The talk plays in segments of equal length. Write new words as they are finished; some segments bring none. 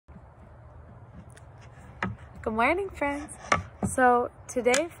Good morning, friends. So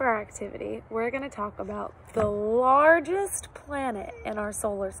today for our activity, we're going to talk about the largest planet in our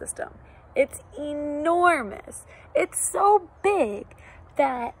solar system. It's enormous. It's so big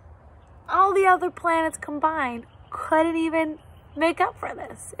that all the other planets combined couldn't even make up for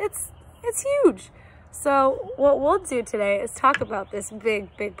this. It's huge. So what we'll do today is talk about this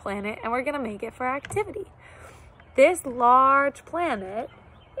big planet, and we're going to make it for our activity. This large planet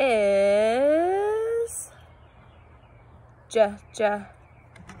is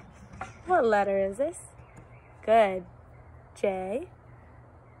What letter is this? Good. J.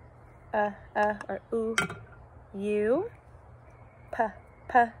 Or U. U. P.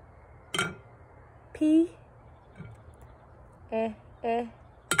 P.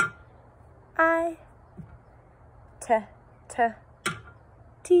 I. T.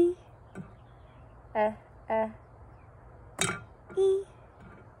 T. E.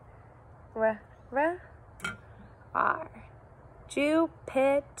 R.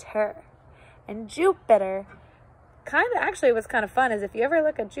 Jupiter. And Jupiter, actually what's kind of fun is if you ever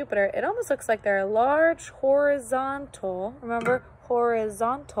look at Jupiter, it almost looks like there are large horizontal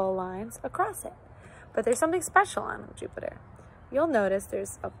lines across it. But there's something special on Jupiter. You'll notice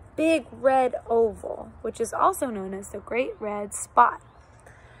there's a big red oval, which is also known as the Great Red Spot.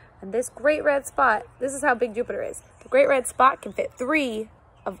 And this Great Red Spot, this is how big Jupiter is. The Great Red Spot can fit 3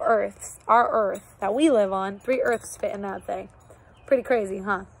 of Earths, our Earth that we live on. 3 Earths fit in that thing. Pretty crazy,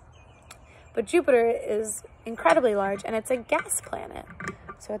 huh? But Jupiter is incredibly large, and it's a gas planet.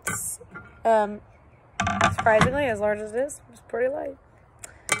 So it's, surprisingly, as large as it is, it's pretty light.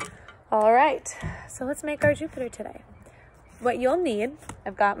 All right, so let's make our Jupiter today. What you'll need,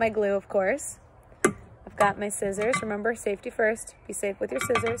 I've got my glue, of course. I've got my scissors. Remember, safety first. Be safe with your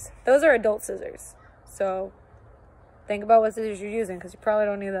scissors. Those are adult scissors. So think about what scissors you're using, because you probably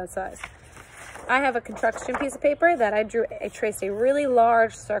don't need that size. I have a construction piece of paper that I traced a really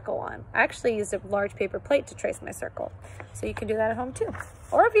large circle on. I actually used a large paper plate to trace my circle. So you can do that at home too.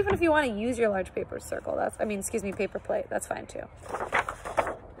 Or even if you want to use your large paper plate, that's fine too.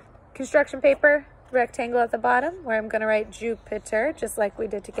 Construction paper, rectangle at the bottom where I'm going to write Jupiter, just like we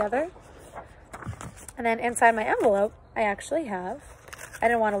did together. And then inside my envelope, I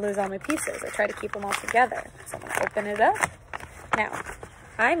didn't want to lose all my pieces. I tried to keep them all together. So I'm going to open it up. Now,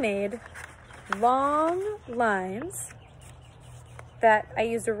 I made long lines that I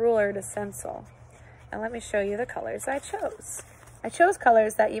used a ruler to stencil. And let me show you the colors I chose. I chose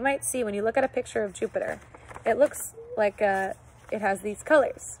colors that you might see when you look at a picture of Jupiter. It looks like it has these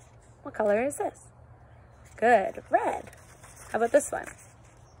colors. What color is this? Good, red. How about this one?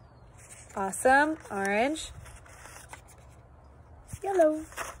 Awesome, orange, yellow,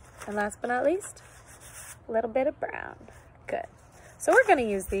 and last but not least, a little bit of brown. Good. So we're going to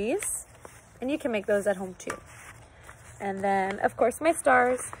use these, and you can make those at home too. And then, of course, my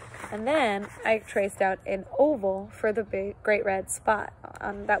stars, and then I traced out an oval for the big Great Red Spot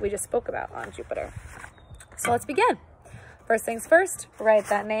that we just spoke about on Jupiter. So let's begin. First things first, write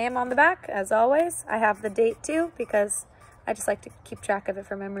that name on the back, as always. I have the date too, because I just like to keep track of it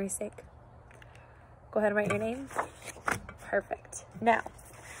for memory's sake. Go ahead and write your name. Perfect. Now,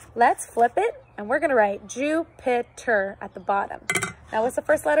 let's flip it, and we're going to write Jupiter at the bottom. Now, what's the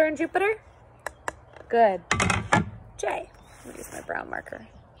first letter in Jupiter? Good. J. Let me use my brown marker.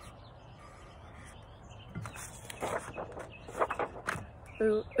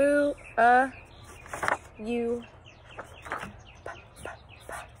 U, U,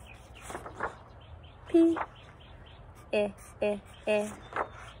 P, I,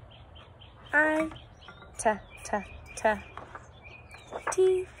 T,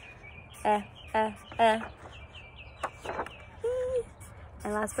 T, E,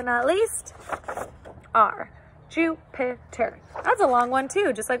 and last but not least, R. Jupiter. That's a long one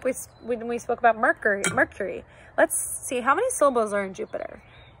too, just like when we spoke about Mercury. Let's see, how many syllables are in Jupiter?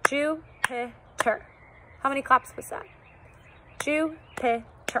 Jupiter. How many claps was that? Jupiter.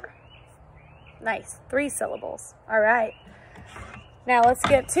 Nice, 3 syllables. All right. Now let's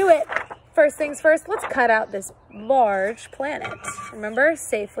get to it. First things first, let's cut out this large planet. Remember,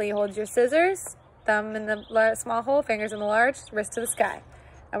 safely hold your scissors, thumb in the small hole, fingers in the large, wrist to the sky.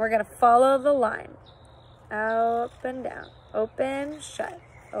 And we're going to follow the line. Up and down. Open, shut.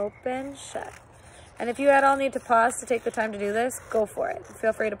 Open, shut. And if you at all need to pause to take the time to do this, go for it.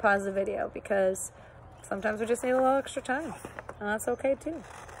 Feel free to pause the video because sometimes we just need a little extra time. And that's okay too.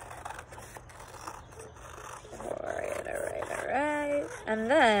 All right.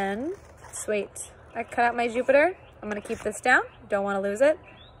 And then, sweet. I cut out my Jupiter. I'm going to keep this down. Don't want to lose it.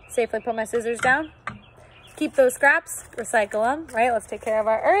 Safely put my scissors down. Keep those scraps. Recycle them, right? Let's take care of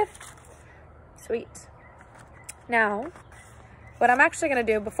our Earth. Sweet. Now, what I'm actually gonna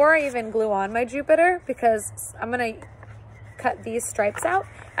do before I even glue on my Jupiter, because I'm gonna cut these stripes out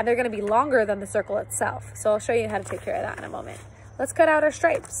and they're gonna be longer than the circle itself. So I'll show you how to take care of that in a moment. Let's cut out our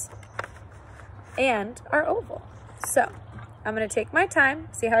stripes and our oval. So I'm gonna take my time.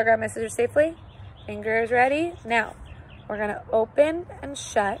 See how I grab my scissors safely? Fingers ready. Now, we're gonna open and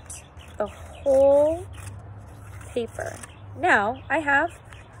shut the whole paper. Now, I have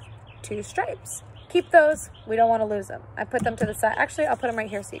 2 stripes. Keep those, we don't wanna lose them. I put them to the side. Actually, I'll put them right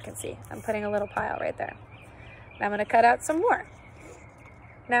here so you can see. I'm putting a little pile right there. Now I'm gonna cut out some more.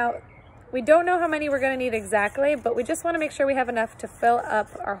 Now, we don't know how many we're gonna need exactly, but we just wanna make sure we have enough to fill up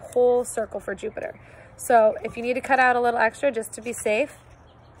our whole circle for Jupiter. So if you need to cut out a little extra just to be safe,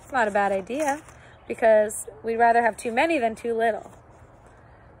 it's not a bad idea, because we'd rather have too many than too little.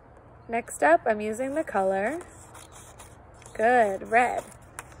 Next up, I'm using the color, good, red,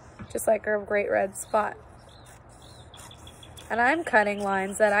 just like our great red spot. And I'm cutting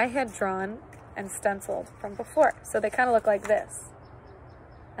lines that I had drawn and stenciled from before. So they kind of look like this.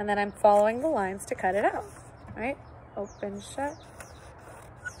 And then I'm following the lines to cut it out, right? Open, shut.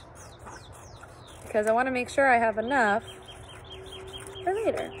 Because I want to make sure I have enough for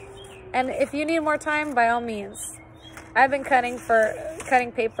later. And if you need more time, by all means. I've been cutting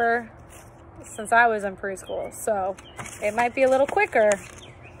paper since I was in preschool, so it might be a little quicker,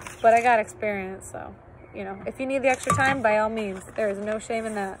 but I got experience, so, you know, if you need the extra time, by all means, there is no shame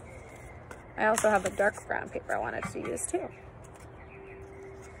in that. I also have a dark brown paper I wanted to use too.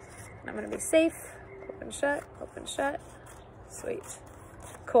 And I'm gonna be safe. Open, shut, sweet.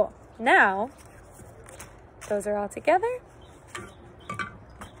 Cool. Now, those are all together.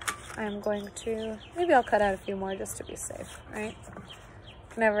 I'm going to, maybe I'll cut out a few more just to be safe, right?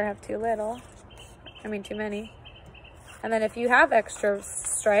 Never have too many. And then if you have extra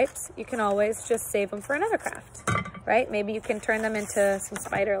stripes, you can always just save them for another craft, right? Maybe you can turn them into some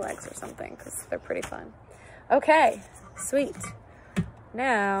spider legs or something, because they're pretty fun. Okay, sweet.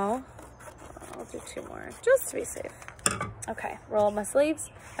 Now, I'll do 2 more just to be safe. Okay, roll up my sleeves.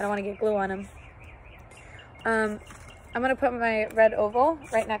 I don't want to get glue on them. I'm gonna put my red oval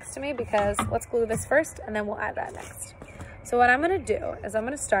right next to me, because let's glue this first and then we'll add that next. So what I'm gonna do is I'm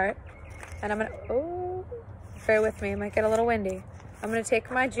gonna start, and I'm gonna, oh, bear with me, it might get a little windy. I'm gonna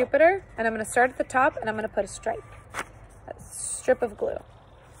take my Jupiter and I'm gonna start at the top and I'm gonna put a stripe, a strip of glue.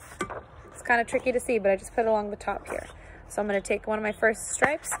 It's kind of tricky to see, but I just put it along the top here. So I'm gonna take one of my first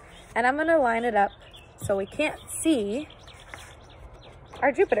stripes and I'm gonna line it up so we can't see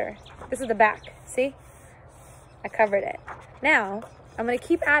our Jupiter. This is the back, see? I covered it. Now, I'm gonna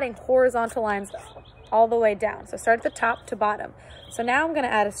keep adding horizontal lines all the way down. So start at the top to bottom. So now I'm gonna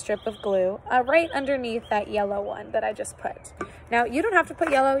add a strip of glue right underneath that yellow one that I just put. Now, you don't have to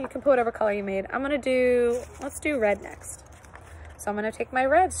put yellow, you can put whatever color you made. I'm gonna do, let's do red next. So I'm gonna take my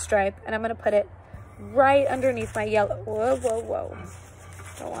red stripe and I'm gonna put it right underneath my yellow. Whoa, whoa, whoa.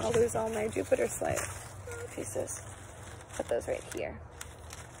 Don't wanna lose all my Jupiter slate pieces. Put those right here.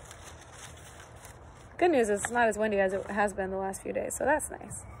 Good news is it's not as windy as it has been the last few days, so that's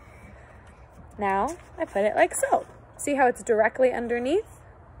nice. Now, I put it like so. See how it's directly underneath?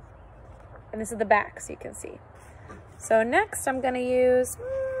 And this is the back, so you can see. So next, I'm gonna use,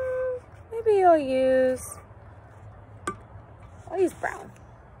 maybe I'll use brown.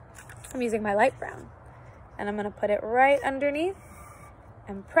 I'm using my light brown. And I'm gonna put it right underneath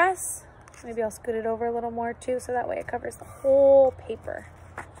and press. Maybe I'll scoot it over a little more too, so that way it covers the whole paper.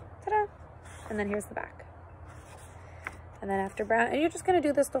 Ta-da! And then here's the back. And then after brown, and you're just gonna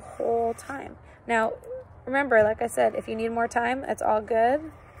do this the whole time. Now, remember, like I said, if you need more time, it's all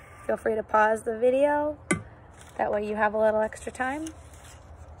good. Feel free to pause the video. That way you have a little extra time.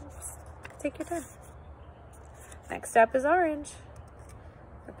 Just take your time. Next up is orange.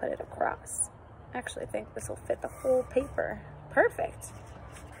 I put it across. I actually think this will fit the whole paper. Perfect.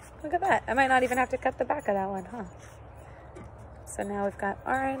 Look at that. I might not even have to cut the back of that one, huh? So now we've got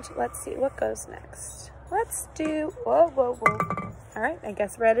orange. Let's see what goes next. Let's do, whoa, whoa, whoa. All right, I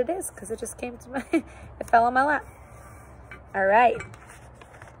guess red it is, because it just came to my, it fell on my lap. All right.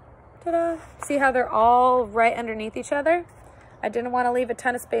 Ta-da. See how they're all right underneath each other? I didn't want to leave a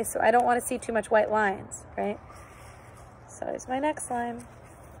ton of space, so I don't want to see too much white lines, right? So here's my next line.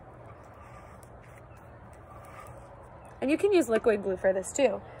 And you can use liquid glue for this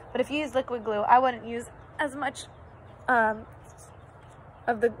too. But if you use liquid glue, I wouldn't use as much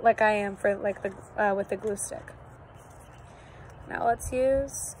of the, like I am for like the, with the glue stick. Now let's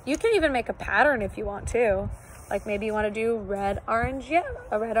use, you can even make a pattern if you want to. Like maybe you want to do red, orange, yellow,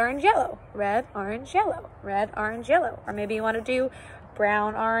 red, orange, yellow, red, orange, yellow, red, orange, yellow. Or maybe you want to do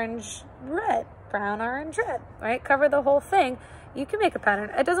brown, orange, red, brown, orange, red, right? Cover the whole thing. You can make a pattern.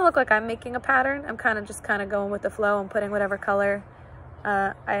 It doesn't look like I'm making a pattern. I'm kind of just going with the flow and putting whatever color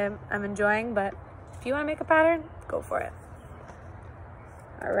I'm enjoying, but if you want to make a pattern, go for it.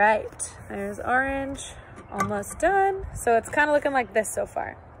 All right, there's orange, almost done. So it's kind of looking like this so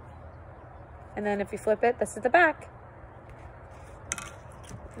far. And then if you flip it, this is the back.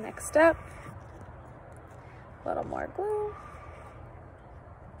 Next up, a little more glue.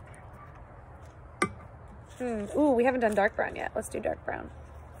 Ooh, we haven't done dark brown yet. Let's do dark brown.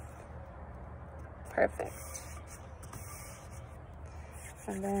 Perfect.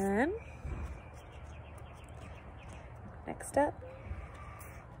 And then, next up,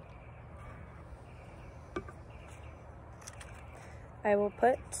 I will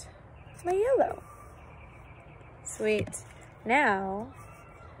put my yellow. Sweet. Now,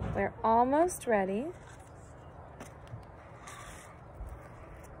 we're almost ready.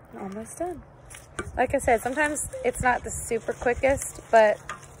 Almost done. Like I said, sometimes it's not the super quickest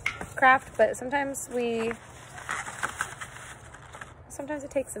craft, but sometimes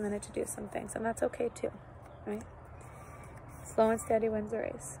it takes a minute to do some things, and that's okay too, right? Slow and steady wins the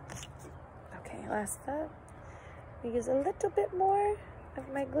race. Okay, last step. Use a little bit more of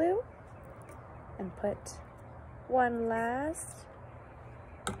my glue and put one last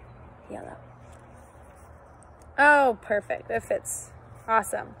yellow. Oh, perfect. It fits.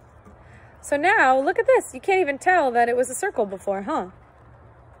 Awesome. So now, look at this. You can't even tell that it was a circle before, huh?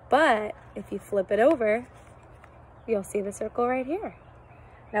 But if you flip it over, you'll see the circle right here.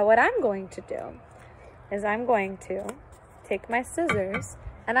 Now what I'm going to do is I'm going to take my scissors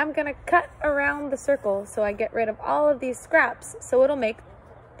and I'm going to cut around the circle so I get rid of all of these scraps, so it'll make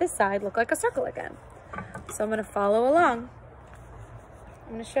this side look like a circle again. So I'm going to follow along.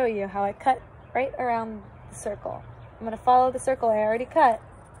 I'm going to show you how I cut right around the circle. I'm going to follow the circle I already cut,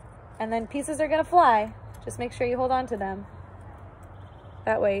 and then pieces are going to fly. Just make sure you hold on to them.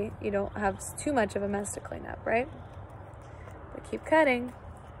 That way you don't have too much of a mess to clean up, right? But keep cutting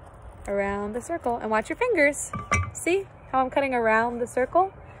around the circle and watch your fingers. See how I'm cutting around the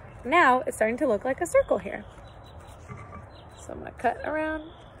circle? Now it's starting to look like a circle here. So I'm going to cut around.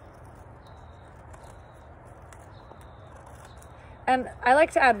 And I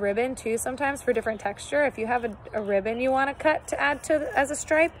like to add ribbon too sometimes for different texture. If you have a ribbon you want to cut to add to as a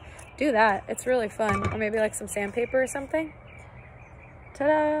stripe, do that. It's really fun. Or maybe like some sandpaper or something.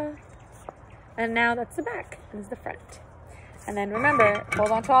 Ta-da! And now that's the back. This is the front. And then remember,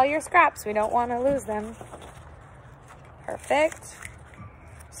 hold on to all your scraps. We don't want to lose them. Perfect.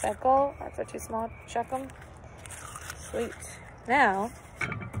 Circle. That's are too small. Chuck them. Sweet. Now,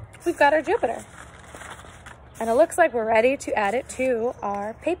 we've got our Jupiter. And it looks like we're ready to add it to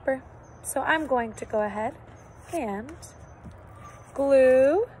our paper. So I'm going to go ahead and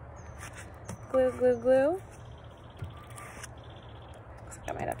glue. Glue, glue, glue. Looks like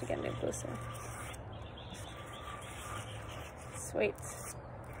I might have to get a new glue soon. Sweet.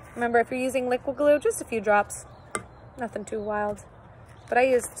 Remember, if you're using liquid glue, just a few drops. Nothing too wild. But I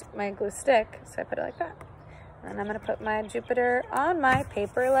used my glue stick, so I put it like that. And I'm going to put my Jupiter on my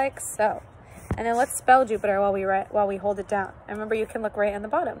paper like so. And then let's spell Jupiter while we hold it down. And remember, you can look right on the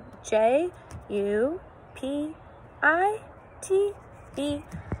bottom. J-U-P-I-T-E-R.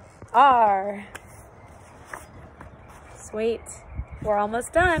 Sweet. We're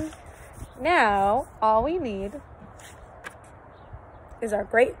almost done. Now, all we need is our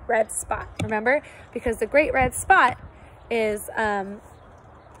great red spot. Remember? Because the great red spot is an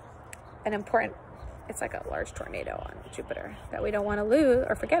important, it's like a large tornado on Jupiter that we don't want to lose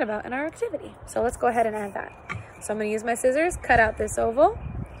or forget about in our activity. So let's go ahead and add that. So I'm going to use my scissors, cut out this oval,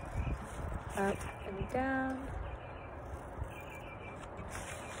 up and down.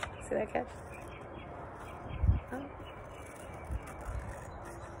 See that catch? Oh.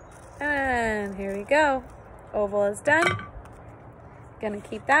 And here we go. Oval is done. Gonna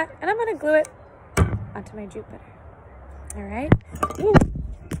keep that, and I'm gonna glue it onto my Jupiter. All right. Woo.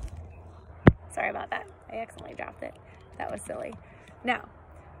 Sorry about that. I accidentally dropped it. That was silly. Now,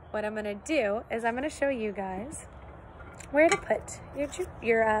 what I'm gonna do is I'm gonna show you guys where to put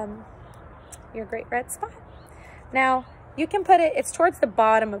your great red spot. Now, you can put it. It's towards the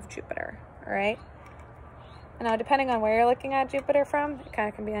bottom of Jupiter. All right. And now, depending on where you're looking at Jupiter from, it kind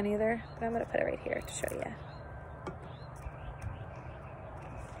of can be on either. But I'm gonna put it right here to show you.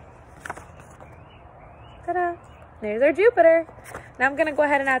 Ta-da! There's our Jupiter. Now I'm gonna go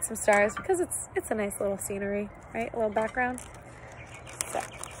ahead and add some stars because it's a nice little scenery, right? A little background. So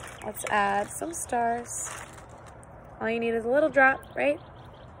let's add some stars. All you need is a little drop, right?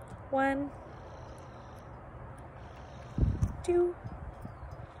 1, 2,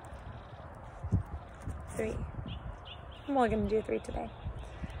 3. I'm only going to do 3 today.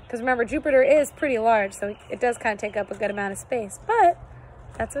 Because remember, Jupiter is pretty large, so it does kind of take up a good amount of space. But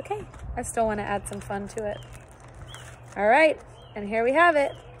that's okay. I still want to add some fun to it. All right, and here we have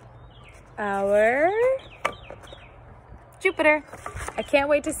it. Our Jupiter. I can't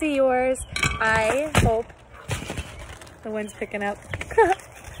wait to see yours. I hope the wind's picking up.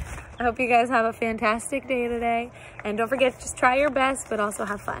 I hope you guys have a fantastic day today. And don't forget, just try your best, but also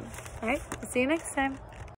have fun. All right, I'll see you next time.